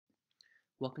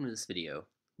Welcome to this video.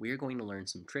 We are going to learn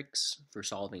some tricks for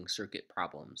solving circuit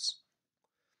problems.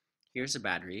 Here's a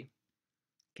battery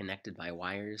connected by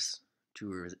wires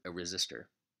to a resistor.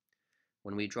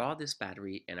 When we draw this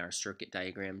battery in our circuit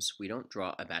diagrams, we don't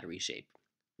draw a battery shape.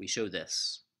 We show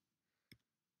this.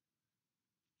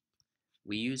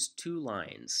 We use two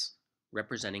lines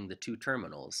representing the two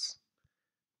terminals.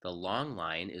 The long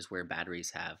line is where batteries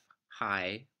have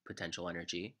high potential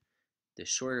energy. The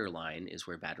shorter line is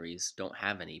where batteries don't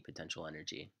have any potential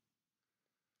energy.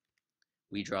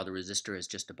 We draw the resistor as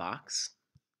just a box,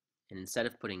 and instead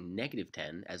of putting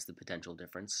 -10 as the potential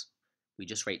difference, we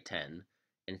just write 10,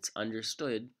 and it's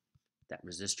understood that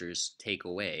resistors take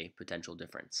away potential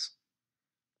difference.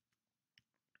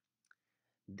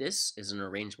 This is an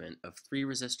arrangement of three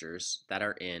resistors that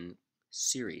are in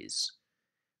series.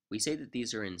 We say that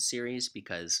these are in series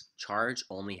because charge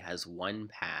only has one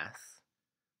path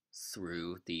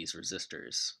through these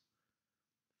resistors.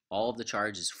 All of the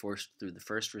charge is forced through the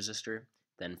first resistor,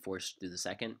 then forced through the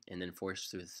second, and then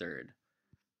forced through the third.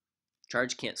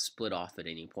 Charge can't split off at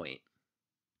any point.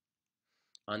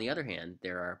 On the other hand,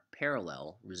 there are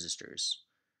parallel resistors.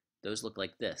 Those look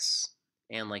like this,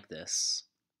 and like this,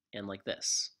 and like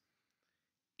this.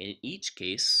 In each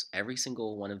case, every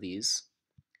single one of these,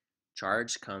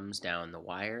 charge comes down the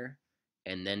wire,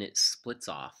 and then it splits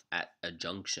off at a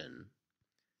junction,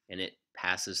 and it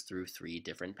passes through three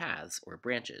different paths or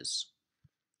branches.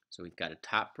 So we've got a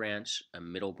top branch, a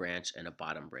middle branch, and a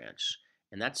bottom branch.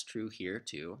 And that's true here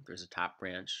too. There's a top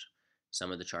branch. Some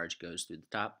of the charge goes through the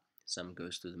top, some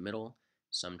goes through the middle,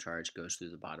 some charge goes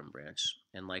through the bottom branch,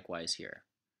 and likewise here.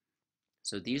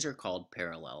 So these are called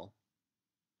parallel.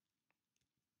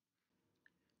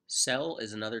 Cell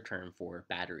is another term for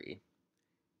battery.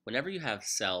 Whenever you have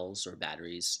cells or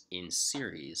batteries in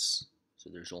series, so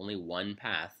there's only one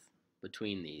path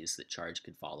between these that charge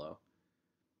could follow,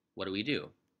 what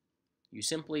do? You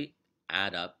simply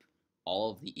add up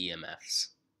all of the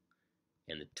EMFs,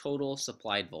 and the total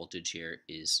supplied voltage here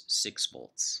is 6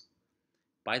 volts.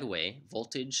 By the way,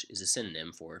 voltage is a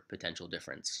synonym for potential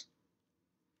difference.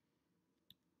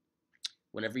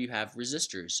 Whenever you have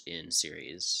resistors in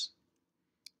series,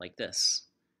 like this,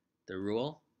 the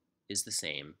rule is the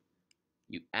same.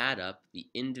 You add up the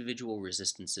individual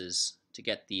resistances to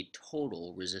get the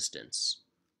total resistance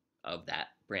of that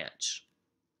branch.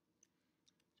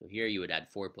 So here you would add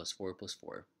 4 plus 4 plus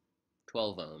 4,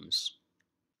 12 ohms.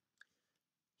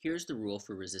 Here's the rule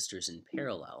for resistors in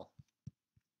parallel.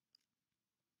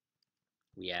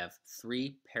 We have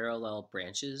 3 parallel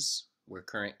branches where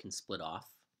current can split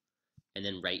off, and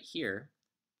then right here,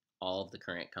 all of the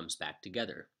current comes back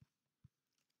together.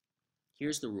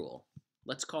 Here's the rule.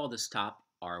 Let's call this top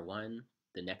R1,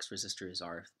 the next resistor is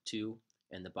R2,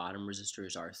 and the bottom resistor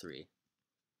is R3.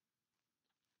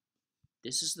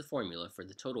 This is the formula for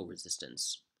the total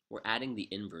resistance. We're adding the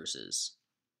inverses.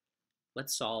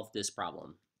 Let's solve this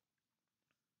problem.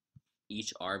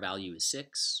 Each R value is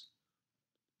 6.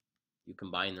 You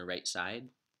combine the right side,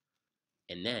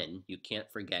 and then you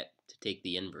can't forget to take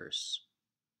the inverse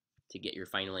to get your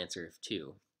final answer of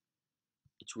 2.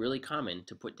 It's really common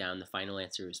to put down the final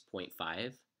answer as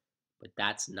 0.5, but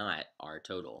that's not our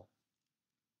total.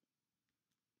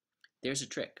 There's a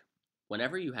trick.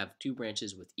 Whenever you have two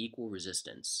branches with equal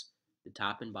resistance, the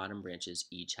top and bottom branches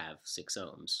each have 6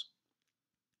 ohms.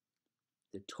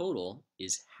 The total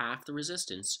is half the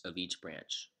resistance of each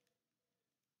branch,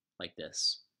 like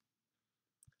this.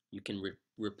 You can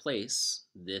replace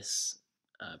this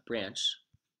branch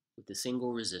with a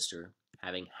single resistor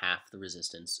having half the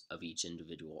resistance of each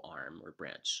individual arm or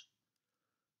branch.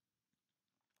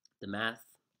 The math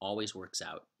always works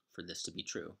out for this to be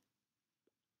true.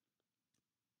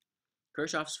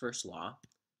 Kirchhoff's first law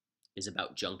is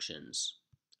about junctions.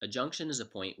 A junction is a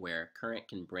point where current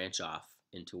can branch off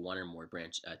into two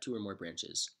or more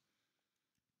branches.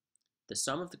 The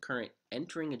sum of the current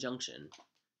entering a junction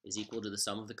is equal to the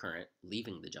sum of the current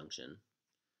leaving the junction.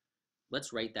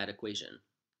 Let's write that equation.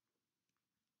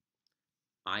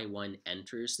 I1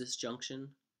 enters this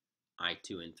junction,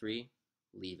 I2 and 3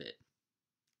 leave it.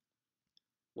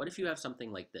 What if you have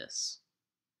something like this?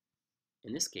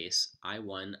 In this case,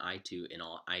 I1, I2, and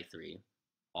I3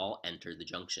 all enter the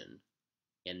junction,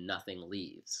 and nothing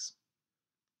leaves.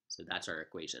 So that's our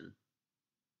equation.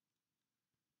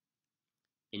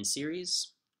 In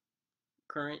series,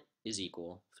 current is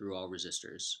equal through all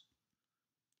resistors.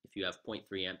 If you have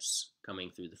 0.3 amps coming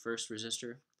through the first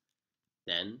resistor,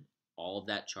 then all of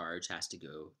that charge has to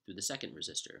go through the second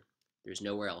resistor. There's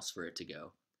nowhere else for it to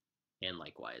go, and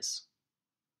likewise.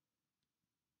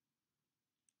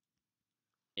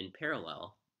 In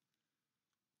parallel,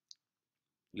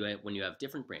 When you have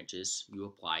different branches, you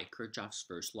apply Kirchhoff's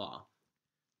first law.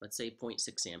 Let's say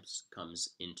 0.6 amps comes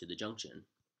into the junction.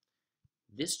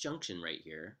 This junction right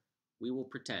here, we will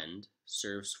pretend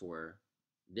serves for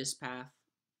this path,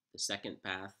 the second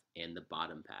path, and the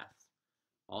bottom path.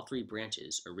 All three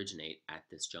branches originate at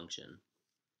this junction.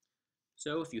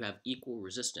 So if you have equal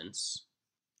resistance,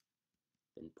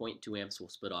 then 0.2 amps will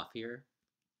split off here,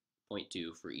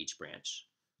 0.2 for each branch.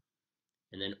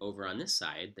 And then over on this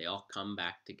side, they all come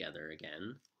back together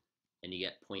again, and you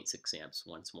get 0.6 amps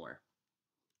once more.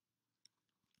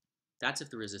 That's if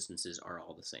the resistances are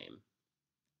all the same.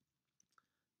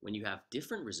 When you have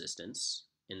different resistance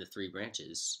in the three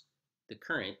branches, the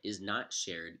current is not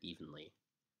shared evenly.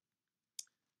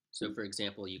 So for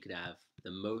example, you could have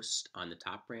the most on the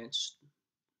top branch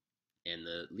and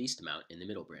the least amount in the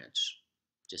middle branch,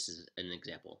 just as an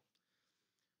example.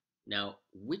 Now,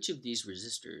 which of these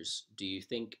resistors do you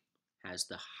think has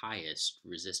the highest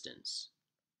resistance?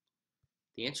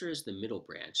 The answer is the middle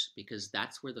branch, because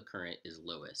that's where the current is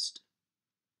lowest.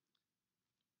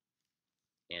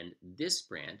 And this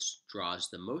branch draws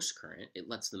the most current, it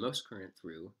lets the most current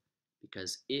through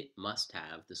because it must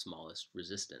have the smallest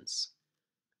resistance.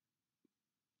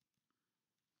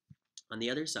 On the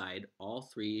other side, all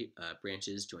three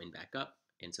branches join back up,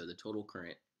 and so the total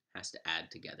current has to add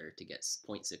together to get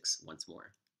 0.6 once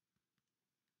more.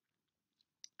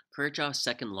 Kirchhoff's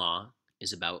second law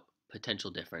is about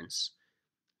potential difference.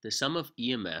 The sum of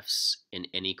EMFs in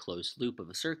any closed loop of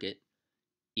a circuit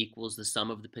equals the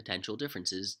sum of the potential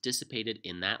differences dissipated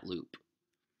in that loop.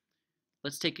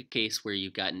 Let's take a case where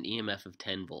you've got an EMF of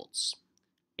 10 volts,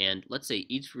 and let's say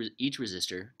each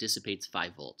resistor dissipates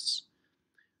 5 volts.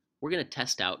 We're going to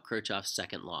test out Kirchhoff's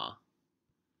second law.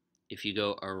 If you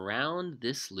go around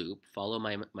this loop, follow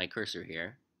my cursor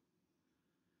here,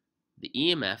 the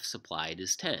EMF supplied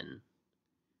is 10,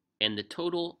 and the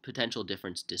total potential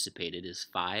difference dissipated is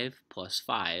 5 plus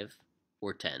 5,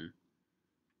 or 10.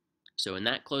 So in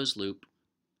that closed loop,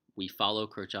 we follow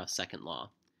Kirchhoff's second law,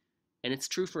 and it's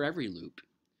true for every loop.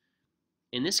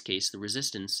 In this case, the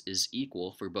resistance is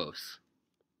equal for both.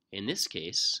 In this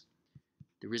case,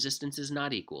 the resistance is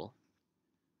not equal.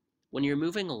 When you're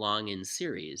moving along in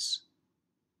series,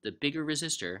 the bigger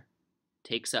resistor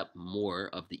takes up more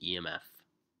of the EMF.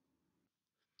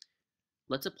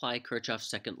 Let's apply Kirchhoff's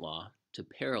second law to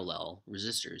parallel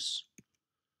resistors.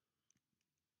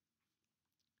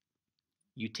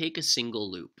 You take a single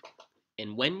loop,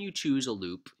 and when you choose a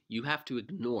loop, you have to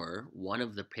ignore one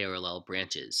of the parallel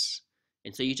branches.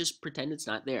 And so you just pretend it's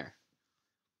not there.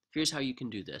 Here's how you can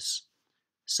do this.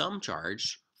 Some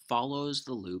charge follows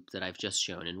the loop that I've just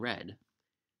shown in red.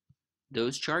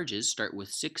 Those charges start with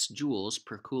 6 joules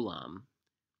per coulomb.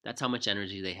 That's how much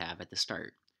energy they have at the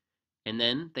start. And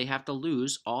then they have to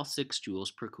lose all 6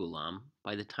 joules per coulomb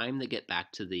by the time they get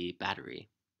back to the battery.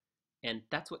 And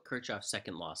that's what Kirchhoff's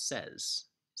second law says,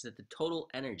 is that the total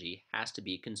energy has to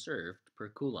be conserved per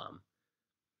coulomb.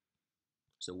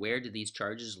 So where do these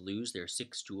charges lose their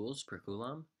 6 joules per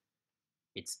coulomb?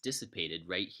 It's dissipated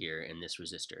right here in this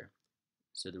resistor.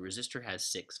 So the resistor has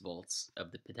 6 volts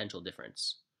of the potential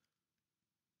difference.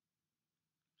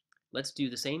 Let's do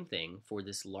the same thing for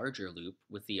this larger loop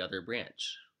with the other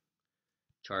branch.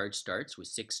 Charge starts with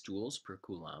 6 joules per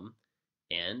coulomb,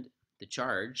 and the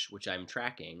charge, which I'm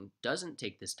tracking, doesn't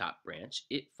take this top branch,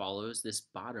 it follows this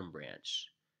bottom branch.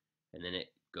 And then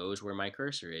it goes where my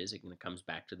cursor is, it comes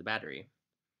back to the battery.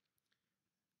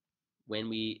 When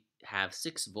we have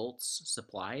 6 volts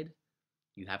supplied,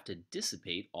 you have to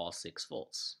dissipate all 6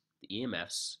 volts. The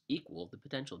EMFs equal the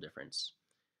potential difference.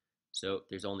 So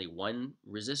there's only one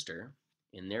resistor,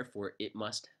 and therefore it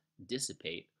must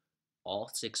dissipate all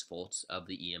 6 volts of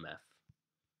the EMF.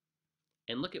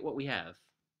 And look at what we have.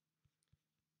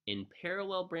 In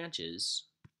parallel branches,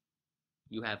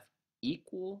 you have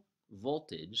equal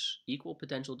voltage, equal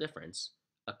potential difference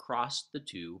across the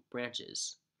two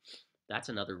branches. That's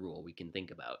another rule we can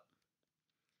think about.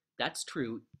 That's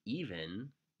true even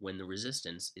when the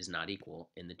resistance is not equal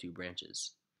in the two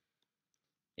branches.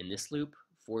 In this loop,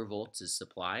 4 volts is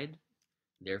supplied,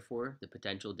 therefore the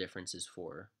potential difference is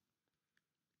 4.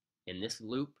 In this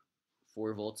loop,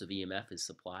 4 volts of EMF is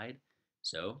supplied,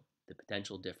 so the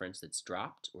potential difference that's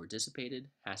dropped or dissipated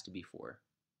has to be 4.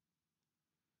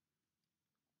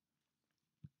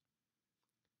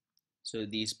 So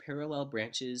these parallel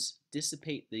branches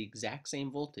dissipate the exact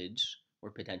same voltage or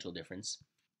potential difference,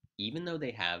 even though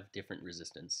they have different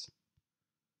resistance.